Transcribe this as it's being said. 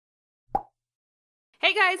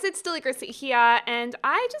Hey guys, it's Deligracy here, and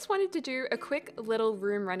I just wanted to do a quick little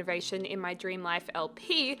room renovation in my Dream Life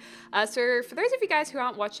LP. So for those of you guys who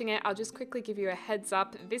aren't watching it, I'll just quickly give you a heads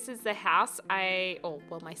up. This is the house my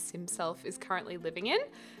sim self is currently living in.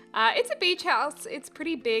 It's a beach house. It's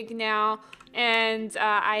pretty big now, and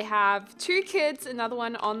I have 2 kids, another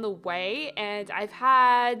one on the way, and I've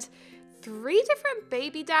had 3 different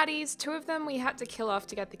baby daddies. 2 of them we had to kill off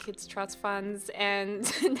to get the kids' trust funds, and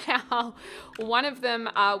now one of them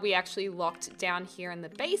we actually locked down here in the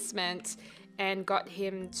basement and got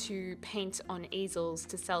him to paint on easels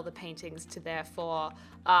to sell the paintings to therefore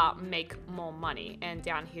make more money. And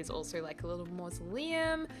down here's also like a little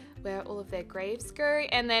mausoleum where all of their graves go,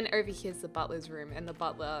 and then over here's the butler's room, and the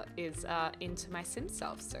butler is into my sim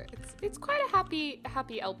self, so it's quite a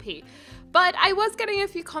happy LP. But I was getting a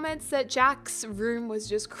few comments that Jack's room was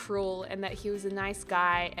just cruel and that he was a nice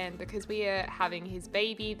guy, and because we are having his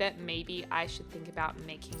baby that maybe I should think about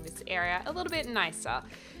making this area a little bit nicer.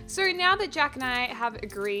 So now that Jack and I have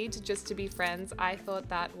agreed just to be friends, I thought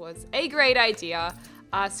that was a great idea.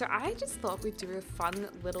 So I just thought we'd do a fun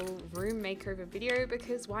little room makeover video,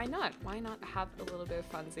 because why not? Why not have a little bit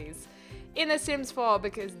of funsies in The Sims 4,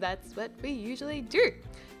 because that's what we usually do.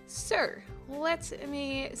 So let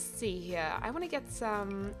me see here. I want to get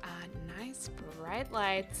some nice bright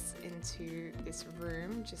lights into this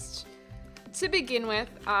room just to begin with,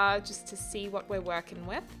 just to see what we're working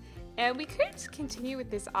with. And we could continue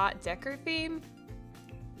with this Art Deco theme.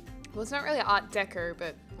 Well, it's not really Art Deco,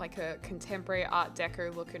 but like a contemporary Art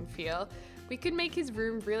Deco look and feel. We could make his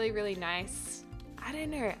room really nice. I don't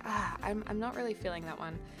know. I'm not really feeling that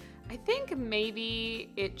one. I think maybe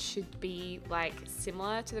it should be like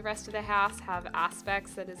similar to the rest of the house, have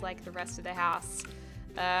aspects that is like the rest of the house.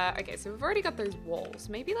 Okay, so we've already got those walls.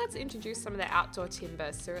 Maybe let's introduce some of the outdoor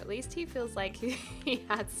timber, so at least he feels like he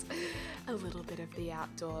has a little bit of the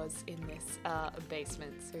outdoors in this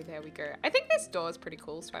basement. So there we go. I think this door is pretty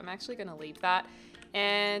cool, so I'm actually going to leave that.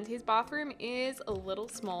 And his bathroom is a little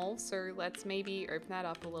small, so let's maybe open that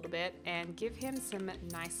up a little bit and give him some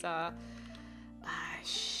nicer,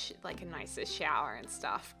 like a nicer shower and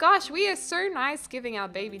stuff. Gosh, we are so nice giving our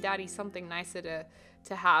baby daddy something nicer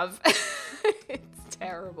to have. It's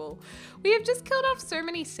terrible. We have just killed off so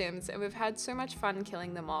many Sims, and we've had so much fun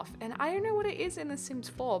killing them off. And I don't know what it is in The Sims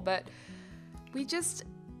 4, but we've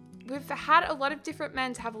had a lot of different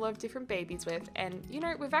men to have a lot of different babies with. And, you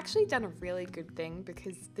know, we've actually done a really good thing,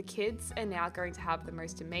 because the kids are now going to have the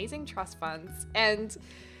most amazing trust funds. And,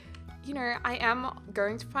 you know, I am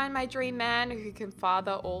going to find my dream man who can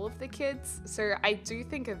father all of the kids. So I do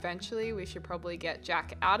think eventually we should probably get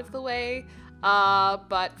Jack out of the way.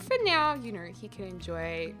 But for now, you know, he can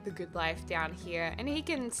enjoy the good life down here, and he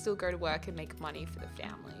can still go to work and make money for the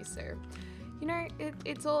family. So, you know,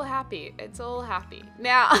 it's all happy. It's all happy.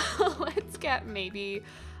 Now, let's get maybe,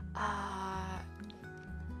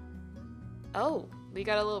 oh, we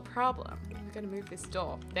got a little problem. We're gonna move this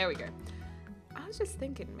door. There we go. I was just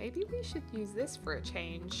thinking, maybe we should use this for a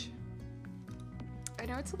change. I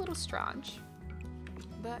know it's a little strange,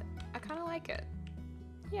 but I kind of like it.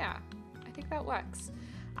 Yeah. I think that works.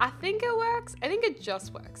 I think it works. I think it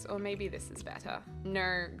just works. Or maybe this is better.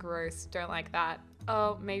 No, gross. Don't like that.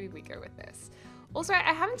 Oh, maybe we go with this. Also,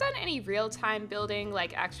 I haven't done any real-time building,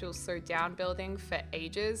 like actual slowed-down building for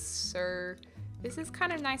ages. So this is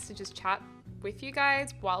kind of nice to just chat with you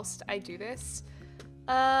guys whilst I do this.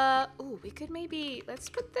 Ooh, we could maybe, let's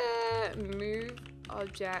put the move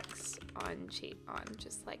objects on cheat on,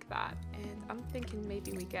 just like that. And I'm thinking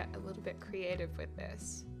maybe we get a little bit creative with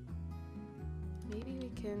this. Maybe we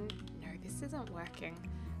can, no, this isn't working.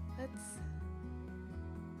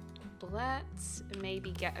 Let's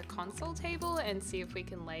maybe get a console table and see if we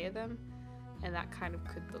can layer them. And that kind of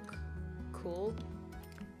could look cool.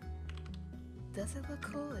 Does it look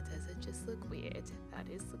cool, or does it just look weird? That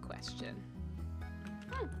is the question.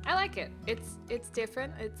 I like it. It's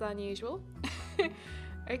different, it's unusual.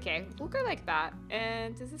 Okay, we'll go like that.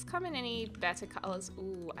 And does this come in any better colors?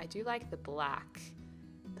 Ooh, I do like the black.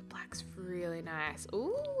 Black's really nice.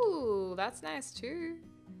 Ooh, that's nice too.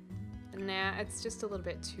 Nah, it's just a little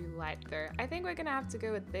bit too light though. I think we're gonna have to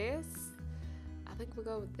go with this. I think we'll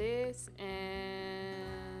go with this,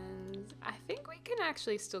 and I think we can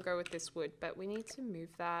actually still go with this wood, but we need to move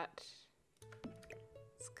that.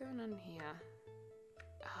 What's going on here?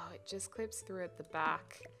 Oh, it just clips through at the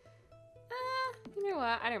back. You know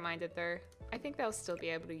what? I don't mind it though. I think they'll still be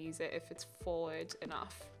able to use it if it's forward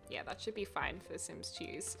enough. Yeah, that should be fine for the Sims to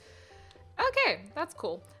use. Okay, that's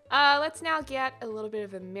cool. Let's now get a little bit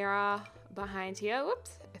of a mirror behind here.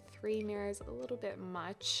 Whoops, 3 mirrors, a little bit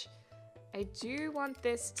much. I do want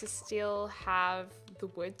this to still have the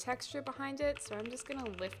wood texture behind it. So I'm just gonna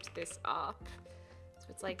lift this up. So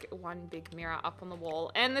it's like one big mirror up on the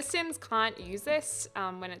wall. And the Sims can't use this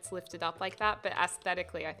when it's lifted up like that, but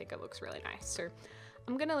aesthetically I think it looks really nice. So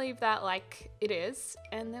I'm gonna leave that like it is,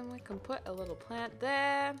 and then we can put a little plant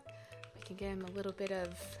there. We can give him a little bit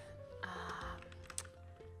of,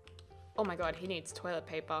 oh my god, he needs toilet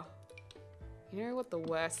paper. You know what the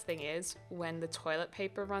worst thing is? When the toilet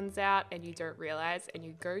paper runs out and you don't realize and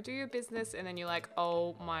you go do your business and then you're like,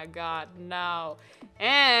 oh my god, no.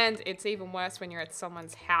 And it's even worse when you're at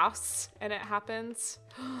someone's house and it happens.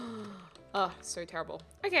 Oh, so terrible.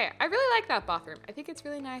 Okay, I really like that bathroom. I think it's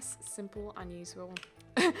really nice, simple, unusual.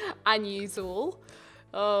 Unusual.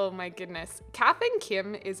 Oh my goodness. Kath and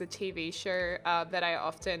Kim is a TV show that I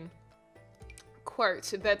often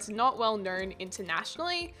quote that's not well known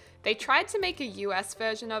internationally. They tried to make a US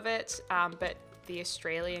version of it, but the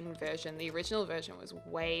Australian version, the original version, was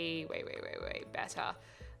way, way, way, way, way better.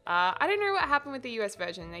 I don't know what happened with the US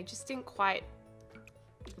version. They just didn't quite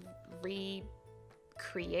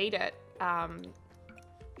recreate it.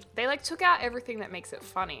 They like took out everything that makes it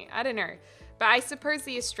funny. I don't know. But I suppose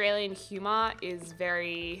the Australian humor is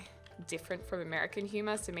very different from American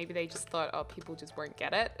humor, so maybe they just thought, oh, people just won't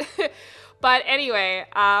get it. But anyway,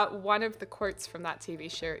 one of the quotes from that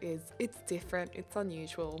TV show is, it's different, it's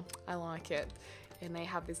unusual, I like it. And they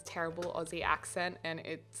have this terrible Aussie accent, and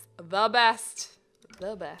it's the best.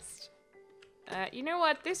 The best. You know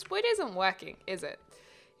what? This wood isn't working, is it?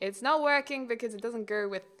 It's not working because it doesn't go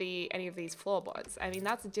with any of these floorboards. I mean,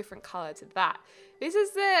 that's a different color to that. This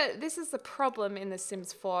is the problem in The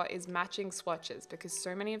Sims 4 is matching swatches, because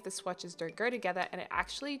so many of the swatches don't go together, and it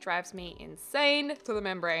actually drives me insane to the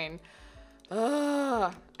membrane.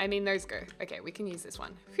 Ugh. I mean, those go. Okay, we can use this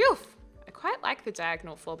one. Phew. I quite like the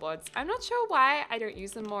diagonal floorboards. I'm not sure why I don't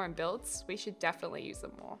use them more in builds. We should definitely use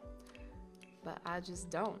them more. But I just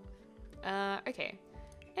don't. Okay.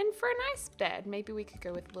 And for a nice bed, maybe we could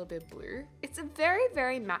go with a little bit of blue. It's a very,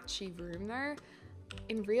 very matchy room though.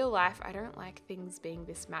 In real life, I don't like things being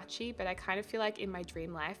this matchy, but I kind of feel like in my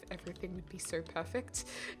dream life, everything would be so perfect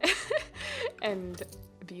and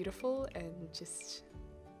beautiful and just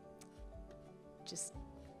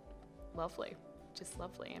lovely. Just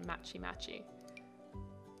lovely and matchy.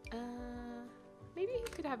 Maybe you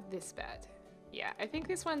could have this bed. Yeah, I think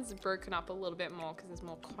this one's broken up a little bit more because there's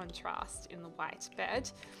more contrast in the white bed.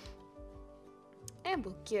 And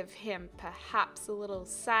we'll give him perhaps a little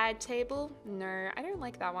side table. No, I don't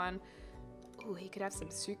like that one. Oh, he could have some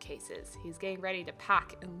suitcases. He's getting ready to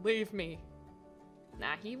pack and leave me.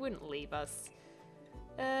 Nah, he wouldn't leave us.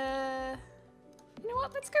 You know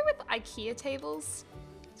what? Let's go with IKEA tables.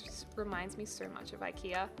 It just reminds me so much of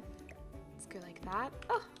IKEA. Let's go like that.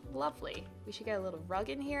 Oh, lovely. We should get a little rug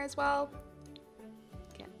in here as well.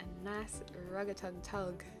 Nice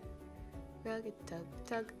rug-a-tug-tug.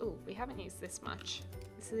 Rug-a-tug-tug. Oh, we haven't used this much.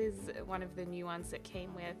 This is one of the new ones that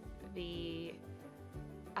came with the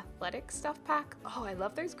athletic stuff pack. Oh, I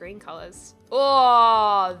love those green colors.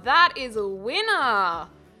 Oh, that is a winner.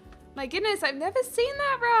 My goodness, I've never seen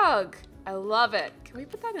that rug. I love it. Can we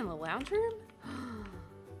put that in the lounge room?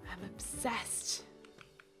 I'm obsessed.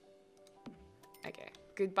 Okay,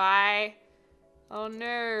 goodbye. Oh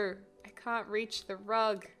no, I can't reach the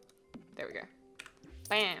rug. There we go.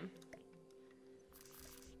 Bam.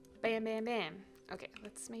 Bam, bam, bam. Okay,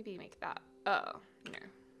 let's maybe make that. Oh, no.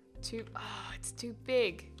 It's too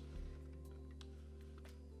big.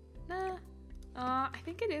 Nah. I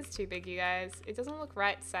think it is too big, you guys. It doesn't look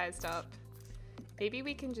right sized up. Maybe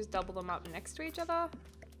we can just double them up next to each other.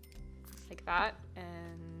 Like that.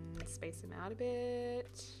 And space them out a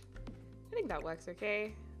bit. I think that works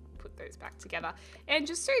okay. Put those back together. And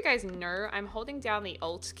just so you guys know, I'm holding down the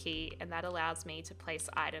Alt key, and that allows me to place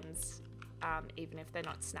items even if they're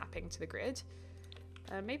not snapping to the grid.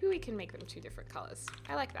 Maybe we can make them two different colors.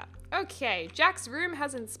 I like that. Okay, Jack's room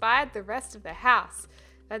has inspired the rest of the house.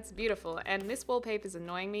 That's beautiful. And this wallpaper is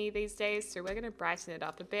annoying me these days, so we're going to brighten it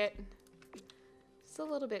up a bit. It's a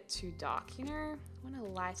little bit too dark, you know? I want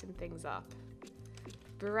to lighten things up.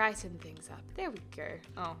 Brighten things up. There we go.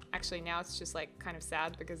 Oh, actually now it's just like kind of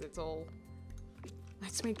sad because it's all,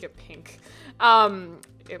 let's make it pink.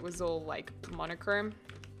 It was all like monochrome.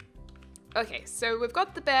 Okay, so we've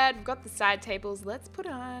got the bed, we've got the side tables. Let's put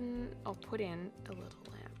in a little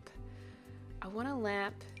lamp. I want a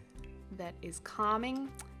lamp that is calming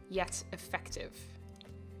yet effective.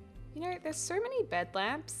 You know, there's so many bed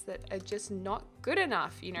lamps that are just not good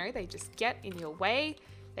enough, you know, they just get in your way.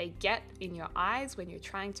 They get in your eyes when you're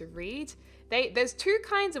trying to read. There's two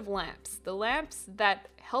kinds of lamps. The lamps that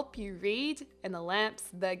help you read and the lamps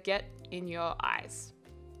that get in your eyes.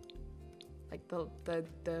 Like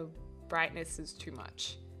the brightness is too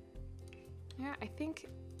much. Yeah, I think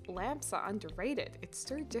lamps are underrated. It's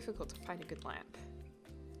so difficult to find a good lamp.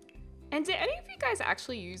 And did any of you guys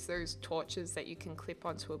actually use those torches that you can clip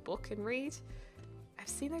onto a book and read? I've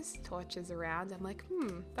seen those torches around. I'm like,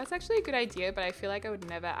 that's actually a good idea, but I feel like I would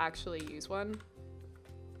never actually use one.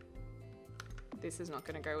 This is not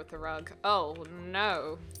gonna go with the rug. Oh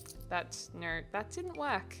no, that didn't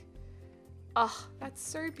work. Oh, that's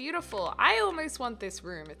so beautiful. I almost want this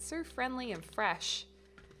room. It's so friendly and fresh.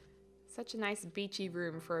 Such a nice beachy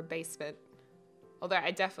room for a basement. Although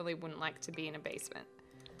I definitely wouldn't like to be in a basement.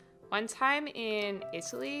 One time in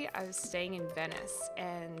Italy, I was staying in Venice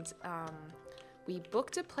and we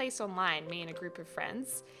booked a place online, me and a group of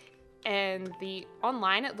friends. And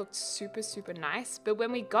online it looked super, super nice. But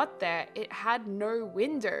when we got there, it had no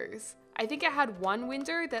windows. I think it had one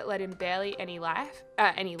window that let in barely any light.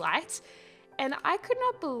 And I could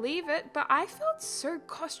not believe it, but I felt so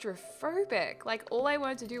claustrophobic. Like all I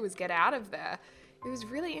wanted to do was get out of there. It was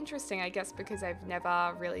really interesting, I guess, because I've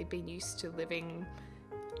never really been used to living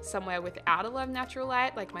somewhere without a lot of natural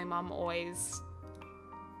light. Like my mum always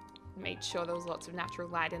made sure there was lots of natural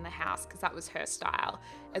light in the house because that was her style,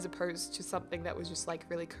 as opposed to something that was just like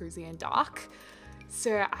really cozy and dark.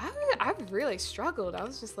 So I really struggled. I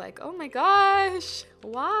was just like, oh my gosh,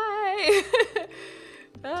 why?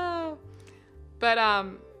 Oh. But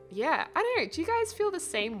yeah, I don't know. Do you guys feel the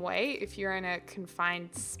same way if you're in a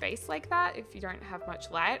confined space like that, if you don't have much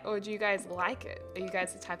light, or do you guys like it? Are you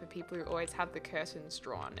guys the type of people who always have the curtains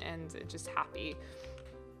drawn and are just happy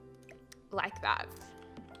like that?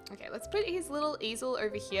 Okay, let's put his little easel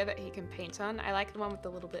over here that he can paint on. I like the one with the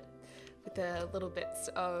little bits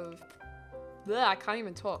of, I can't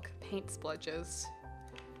even talk, paint splodges.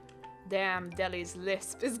 Damn, Deli's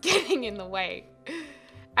lisp is getting in the way.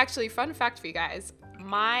 Actually, fun fact for you guys,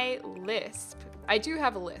 my lisp, I do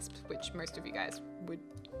have a lisp, which most of you guys would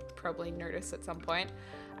probably notice at some point.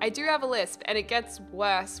 I do have a lisp and it gets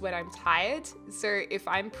worse when I'm tired. So if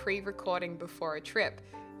I'm pre-recording before a trip,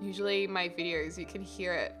 usually my videos, you can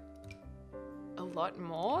hear it a lot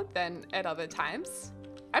more than at other times.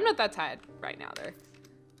 I'm not that tired right now though.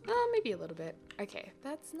 Maybe a little bit. Okay,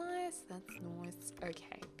 that's nice, that's nice.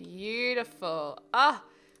 Okay, beautiful. Ah,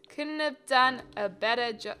 couldn't have done a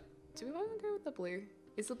better job. Do we want to go with the blue?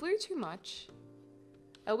 Is the blue too much?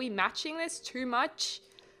 Are we matching this too much?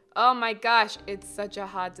 Oh my gosh, it's such a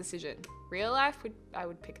hard decision. Real life, I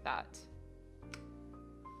would pick that.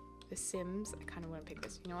 The Sims, I kind of want to pick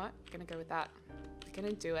this. You know what? I'm gonna go with that. We're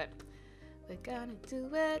gonna do it. We're gonna do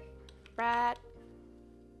it right.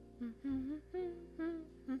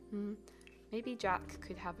 Maybe Jack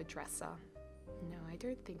could have a dresser. No, I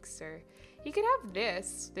don't think so. He could have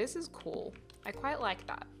this. This is cool. I quite like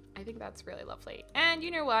that. I think that's really lovely. And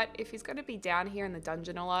you know what? If he's going to be down here in the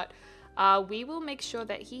dungeon a lot, we will make sure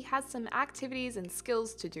that he has some activities and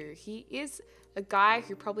skills to do. He is a guy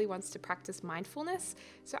who probably wants to practice mindfulness.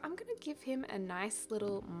 So I'm going to give him a nice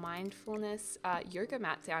little mindfulness yoga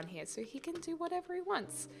mat down here so he can do whatever he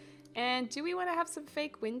wants. And do we want to have some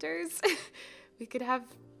fake windows? We could have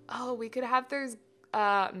those,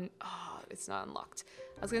 it's not unlocked.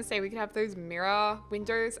 I was gonna say we could have those mirror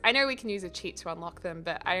windows. I know we can use a cheat to unlock them,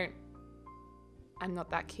 but I'm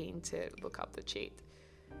not that keen to look up the cheat.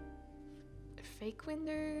 Fake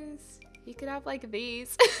windows, you could have like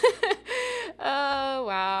these. Oh,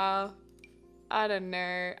 wow. I don't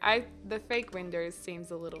know. The fake windows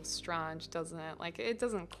seems a little strange, doesn't it? Like it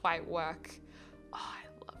doesn't quite work. Oh, I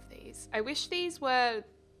love these. I wish these were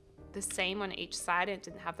the same on each side and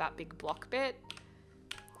didn't have that big block bit.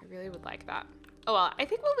 I really would like that. Oh well, I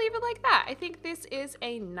think we'll leave it like that. I think this is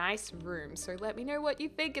a nice room. So let me know what you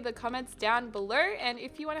think in the comments down below. And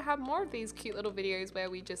if you want to have more of these cute little videos where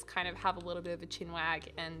we just kind of have a little bit of a chin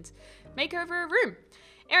wag and make over a room.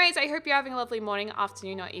 Anyways, I hope you're having a lovely morning,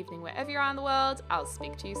 afternoon, or evening wherever you are in the world. I'll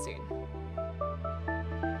speak to you soon.